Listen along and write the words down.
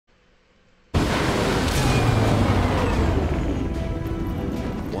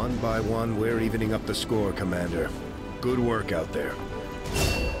One by one, we're evening up the score, Commander. Good work out there.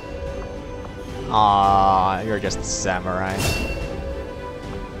 Ah, you're just a samurai.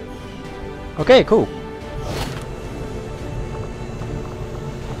 Okay, cool.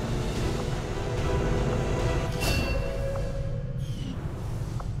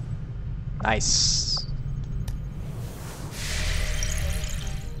 Nice.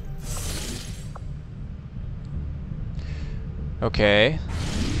 Okay.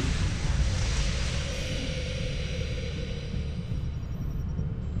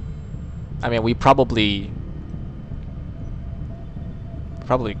 I mean, we probably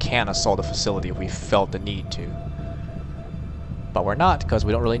can assault the facility if we felt the need to. But we're not, because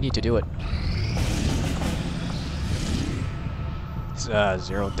we don't really need to do it.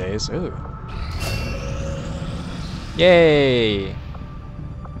 0 days. Ooh. Yay!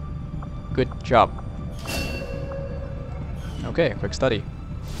 Good job. Okay, quick study.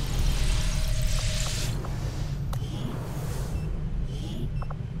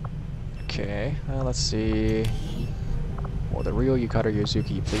 Okay, let's see. Will the real Yukata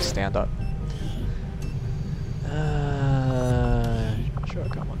Yosuke please stand up? Sure,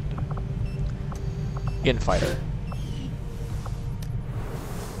 come on. Infighter.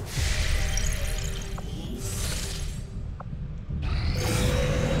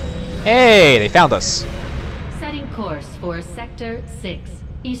 Hey, they found us. Setting course for Sector 6,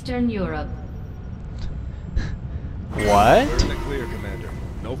 Eastern Europe. What? We're in the clear, Commander.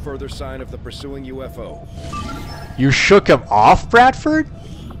 No further sign of the pursuing UFO. You shook him off, Bradford?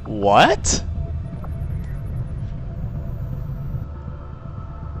 What?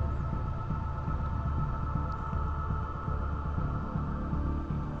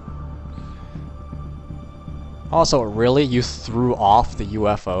 Also, really? You threw off the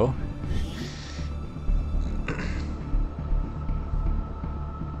UFO?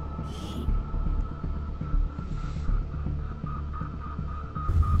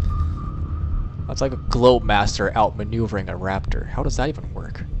 That's like a globe master outmaneuvering a raptor. How does that even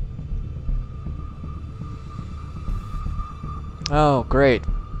work? Oh, great.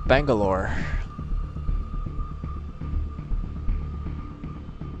 Bangalore.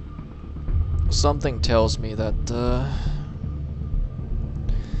 Something tells me that the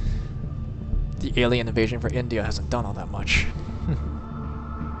alien invasion for India hasn't done all that much.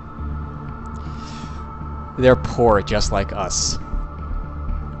 They're poor just like us.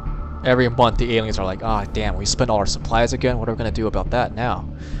 Every month the aliens are like, ah, damn, we spent all our supplies again? What are we gonna do about that now?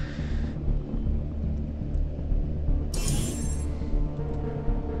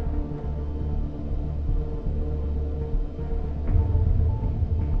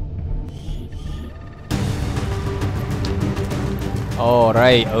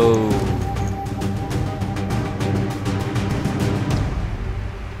 Alright, oh.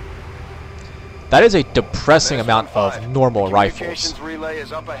 That is a depressing amount of normal rifles. Relay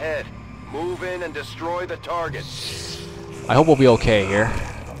is up ahead. Move in and destroy the target. I hope we'll be okay here.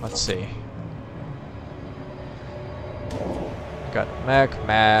 Let's see. Got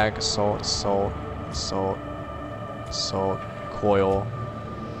mag, assault, coil,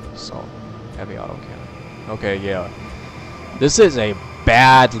 assault, heavy autocannon. Okay, yeah. This is a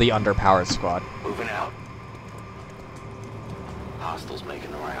badly underpowered squad. Moving out. Hostiles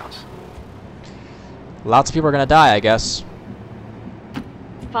making the rounds. Lots of people are gonna die, I guess.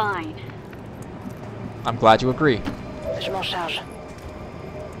 Fine. I'm glad you agree. Je m'en charge.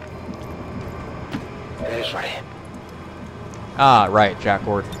 It is ready. Ah, right, Jack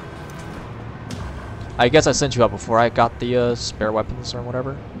Gordon. I guess I sent you out before I got the spare weapons or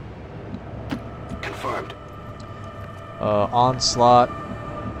whatever. Confirmed. Onslaught.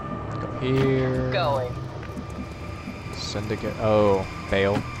 Go here. Going. Syndicate. Oh,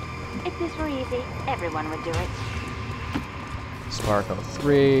 fail. If this were easy, everyone would do it. Sparko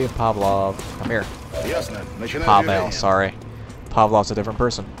 3. Pavlov. Come here. Pavel, sorry. Pavlov's a different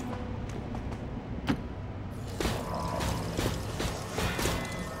person.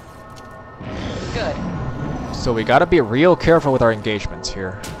 Good. So we gotta be real careful with our engagements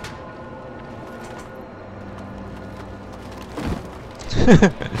here.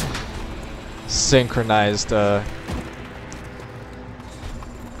 Synchronized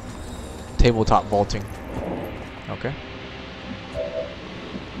tabletop vaulting. Okay.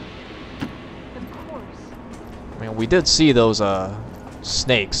 Of course. I mean, we did see those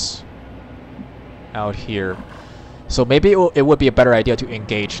snakes out here. So maybe it would be a better idea to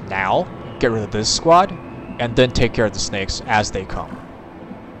engage now, get rid of this squad, and then take care of the snakes as they come.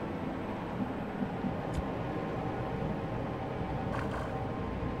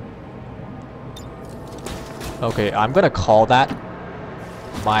 Okay, I'm gonna call that.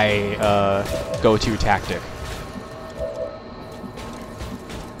 my go-to tactic.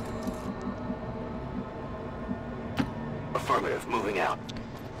 Affirmative, moving out.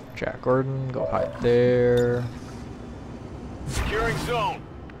 Jack Gordon, go hide there. Securing zone.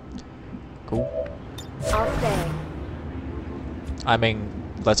 Cool. I'll stay. I mean,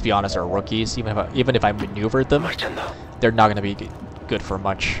 let's be honest, they're rookies. Even if I maneuvered them, Marchando. they're not gonna be good for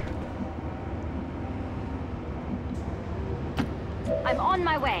much. I'm on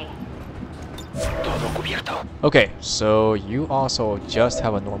my way. Todo cubierto. Okay, so you also just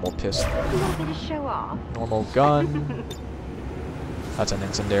have a normal pistol. A little bit of show off. Normal gun. That's an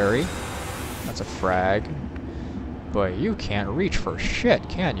incendiary. That's a frag. But you can't reach for shit,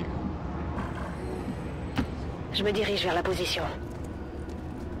 can you? Je me dirige vers la position.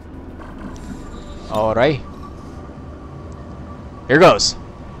 Alright. Here goes.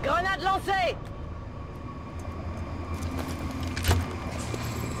 Grenade lancée!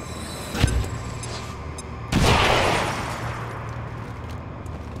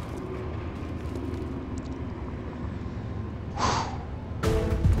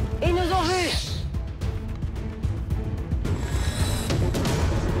 Ils nous ont vus!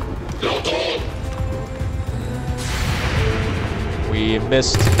 We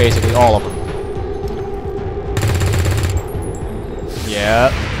missed basically all of them.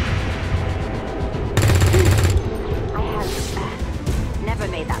 Yeah. I have never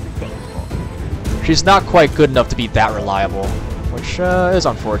made that mistake before. She's not quite good enough to be that reliable, which is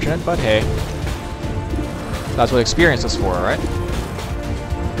unfortunate, but hey. That's what experience is for, right?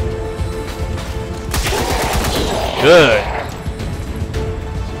 Good.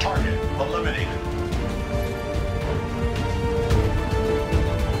 Target eliminated.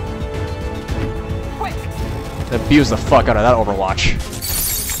 Abuse the fuck out of that Overwatch.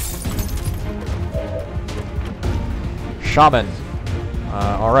 Shaman.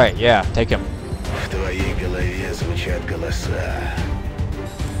 Alright, yeah, take him. В твоей голове звучат голоса.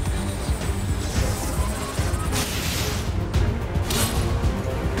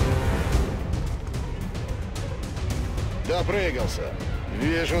 Допрыгался.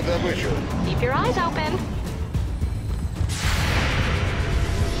 Вижу добычу. Keep your eyes open.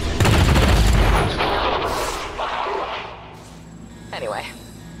 Anyway.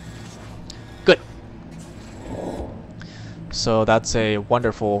 Good. So that's a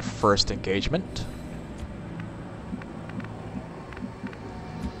wonderful first engagement.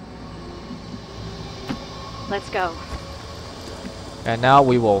 Let's go. And now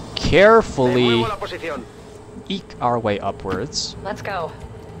we will carefully Muevo la posición. eke our way upwards. Let's go.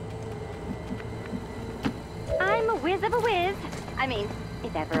 I'm a whiz of a whiz. I mean,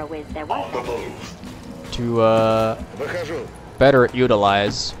 if ever a whiz there was. On the move. To Выхожу. better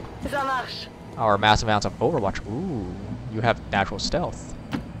utilize Ça marche. our massive amounts of Overwatch. Ooh, you have natural stealth.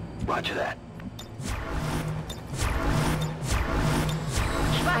 Roger that.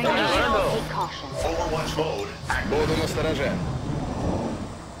 Take caution. Overwatch mode active. Буду настороже.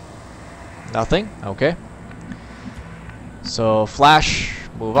 Nothing? Okay. So Flash,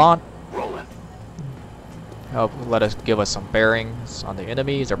 move on. Rolling. Give us some bearings on the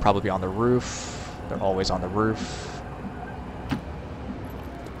enemies. They're probably on the roof. They're always on the roof.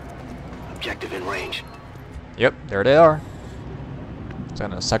 Objective in range. Yep, there they are. It's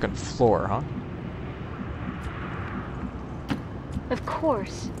on the second floor, huh? Of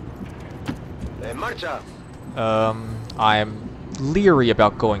course. En marcha. I'm leery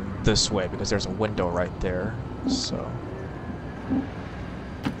about going this way because there's a window right there. So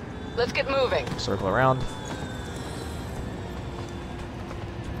Let's get moving. circle around.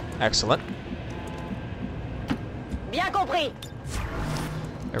 Excellent. Bien compris.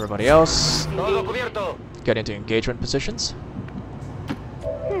 Everybody else, Todo cubierto. get into engagement positions.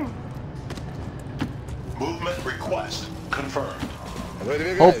 Movement request confirmed.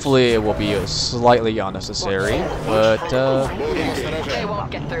 Выдвигаюсь. Hopefully it will be slightly unnecessary, but Буду настороже.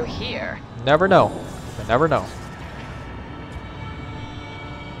 won't get through here. never know. You never know.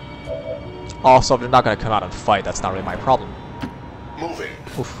 Also, if they're not going to come out and fight, that's not really my problem. Moving.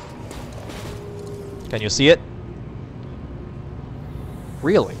 Oof. Can you see it?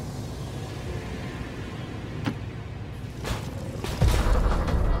 Really?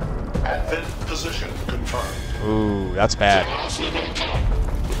 Advent position confirmed. Ooh, that's bad.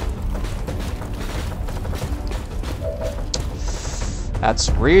 That's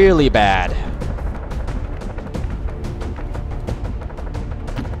really bad.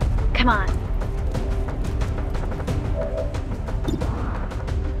 Come on.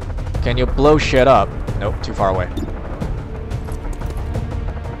 Can you blow shit up? Nope, too far away.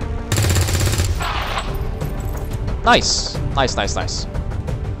 Nice! Nice, nice, nice.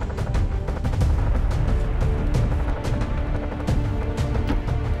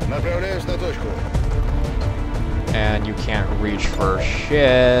 Направляюсь на точку. And you can't reach for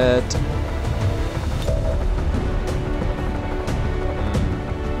shit.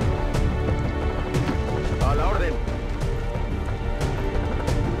 A la orden.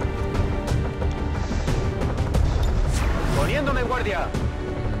 Poniéndome en guardia.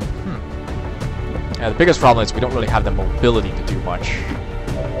 Yeah, the biggest problem is we don't really have the mobility to do much.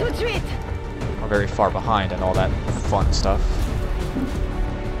 Tout de suite. We're very far behind and all that fun stuff.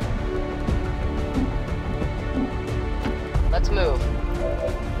 Let's move.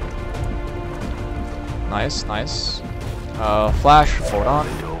 Nice, nice. Flash, hold on.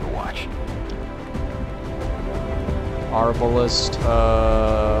 Overwatch. Arbalist,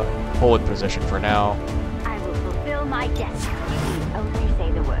 hold position for now. I will fulfill my debt. You need only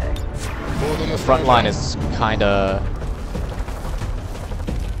say the word. The front line is kinda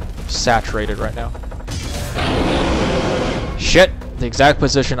saturated right now. Shit! The exact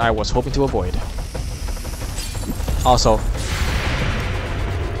position I was hoping to avoid. Also,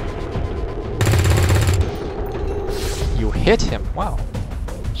 you hit him. Wow.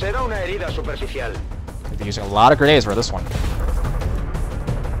 Será una herida superficial. You're using a lot of grenades for this one.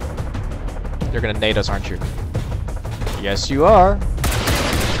 You're gonna nade us, aren't you? Yes, you are.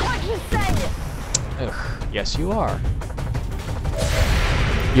 What you say? Ugh, yes, you are.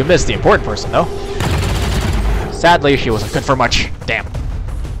 You missed the important person, though. Sadly, she wasn't good for much. Damn.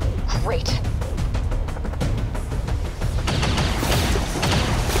 Great.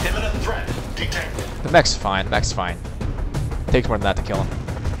 Imminent threat detected. The mech's fine. The mech's fine. Takes more than that to kill him.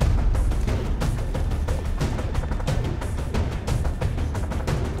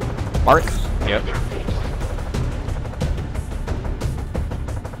 Mark? Yep.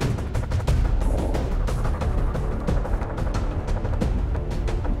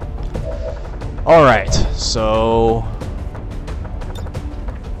 Alright, so...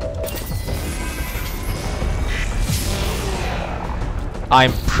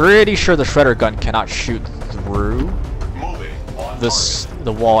 I'm pretty sure the shredder gun cannot shoot through Moving on this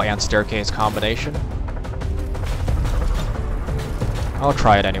the wall and staircase combination. I'll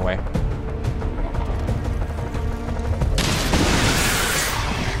try it anyway.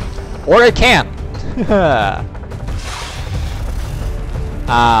 Or it can!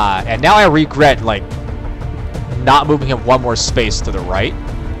 And now I regret, like, not moving him one more space to the right.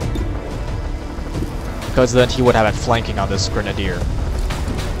 Because then he would have it flanking on this grenadier.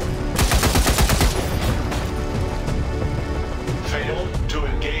 Failed to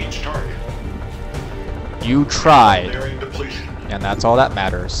engage target. You tried, Bearing depletion. and that's all that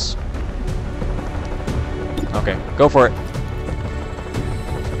matters. Okay, go for it.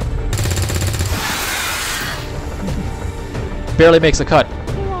 Barely makes a cut,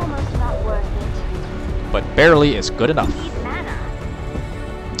 You're almost not worth it. but barely is good enough. Need mana.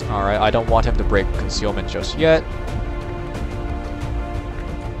 Alright, I don't want him to break concealment just yet.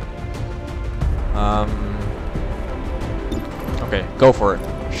 Okay, go for it.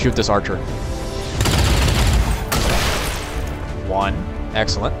 Shoot this archer. One.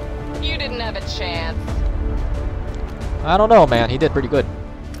 Excellent. You didn't have a chance. I don't know, man. He did pretty good.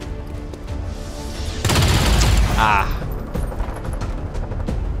 Ah.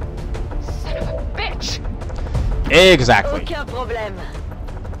 Son of a bitch. Exactly. Aucun problème.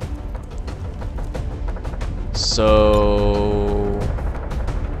 So...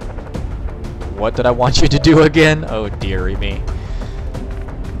 what did I want you to do again? Oh dearie me.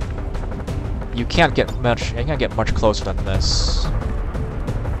 You can't get much closer than this.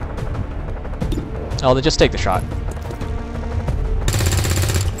 Oh, then just take the shot.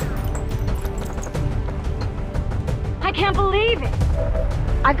 I can't believe it.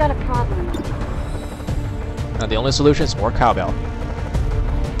 I've got a problem. And the only solution is more cowbell.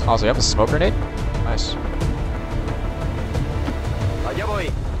 Also, you have a smoke grenade? Nice. Allá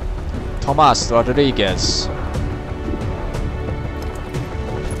voy. Tomas Rodriguez.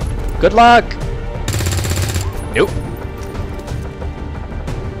 Good luck! Nope.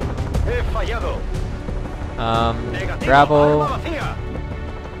 He fallado. Negativo. Gravel. Arma vacía.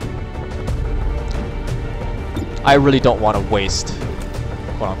 I really don't want to waste,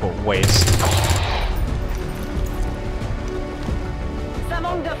 quote-unquote, waste. Ça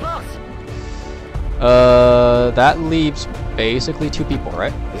manque de force. That leaves basically 2 people,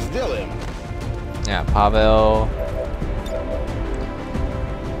 right? Сделаем. Yeah, Pavel.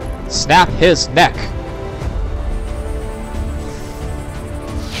 Snap his neck!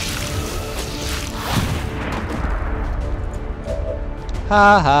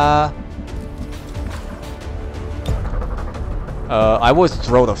 Haha. I would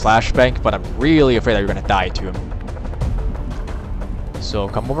throw the flashbang, but I'm really afraid that you're gonna die to him. So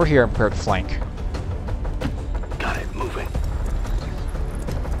come over here and prepare to flank. Got it, moving.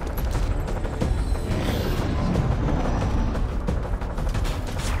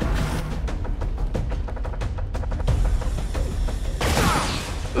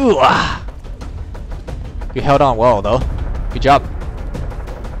 Ooh, ah. You held on well, though. Good job.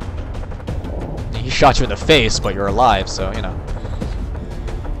 He shot you in the face, but you're alive, so, you know.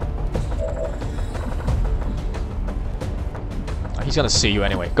 He's gonna see you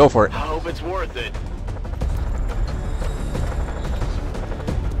anyway. Go for it. I hope it's worth it.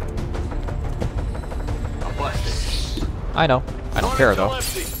 I'm busted. I know. I don't care, though.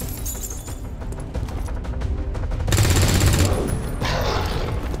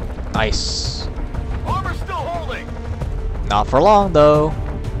 Nice. Armor's still holding. Not for long, though.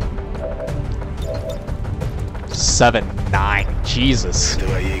 7-9. Jesus. В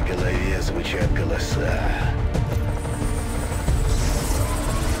твоей голове звучат голоса.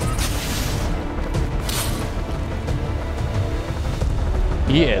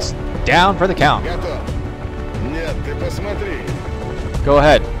 He is down for the count. Готов. Нет, ты посмотри. Go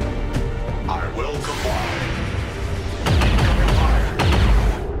ahead. I will comply. Incoming fire.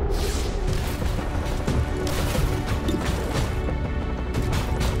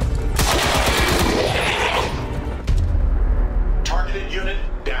 Targeted unit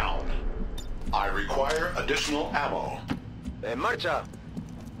down. I require additional ammo. En marcha.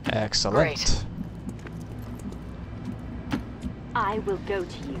 Excellent. Great. I will go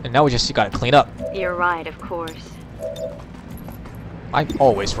to you. And now we just gotta clean up. You're right, of course. I'm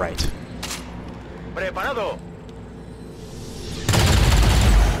always right. Preparado.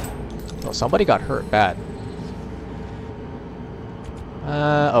 Oh, somebody got hurt bad.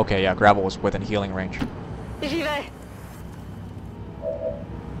 Okay, yeah, gravel was within healing range. J'y vais.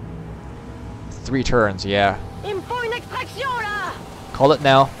 3 turns, yeah. Il me faut une extraction là. Call it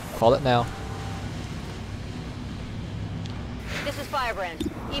now. Call it now. This is Firebrand.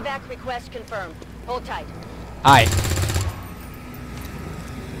 Evac request confirmed. Hold tight. Aye.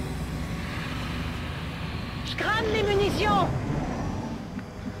 Je crame les munitions.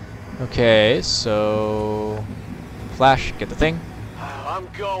 Okay, so... Flash, get the thing. I'm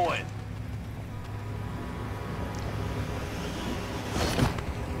going.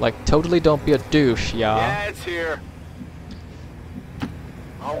 Like, totally don't be a douche, yeah. Yeah, it's here.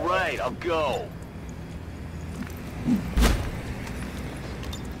 All right, I'll go.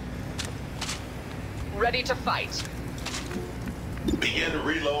 Ready to fight. Begin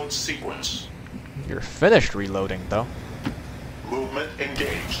reload sequence. You're finished reloading, though. Movement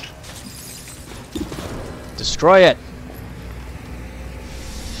engaged. Destroy it!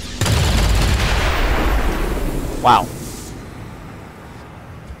 Wow.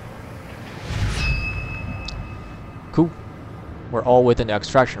 Cool. We're all within the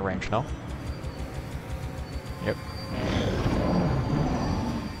extraction range, no? Yep.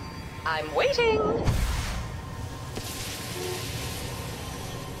 I'm waiting.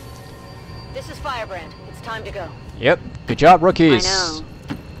 This is Firebrand. It's time to go. Yep. Good job, rookies. I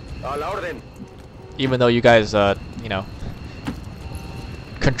know. A la orden. Even though you guys, you know,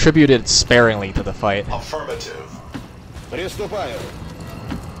 contributed sparingly to the fight. Affirmative. Приступаю.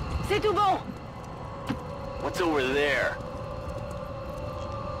 C'est tout bon. What's over there?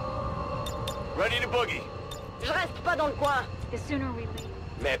 Ready to boogie. Je reste pas dans le coin. The sooner we leave.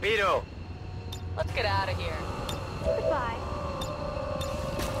 Me piro. Let's get out of here. Goodbye.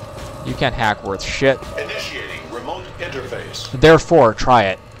 You can't hack worth shit. Initiating remote interface. Therefore, try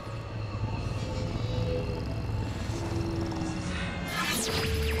it.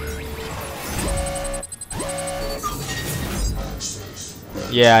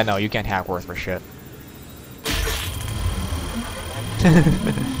 Yeah, I know, you can't hack worth for shit.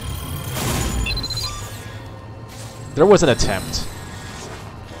 There was an attempt.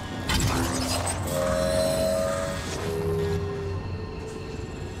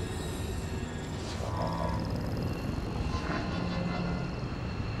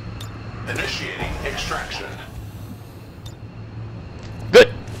 Initiating extraction. Good!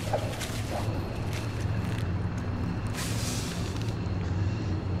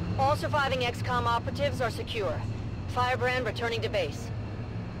 All surviving XCOM operatives are secure. Firebrand returning to base.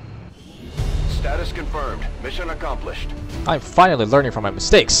 Status confirmed. Mission accomplished. I'm finally learning from my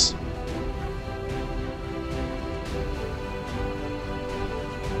mistakes.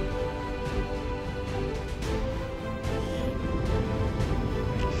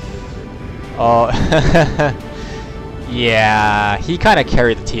 Oh, yeah, he kind of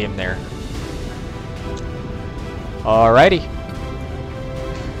carried the team there. Alrighty.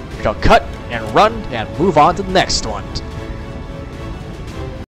 Shall cut and run and move on to the next one.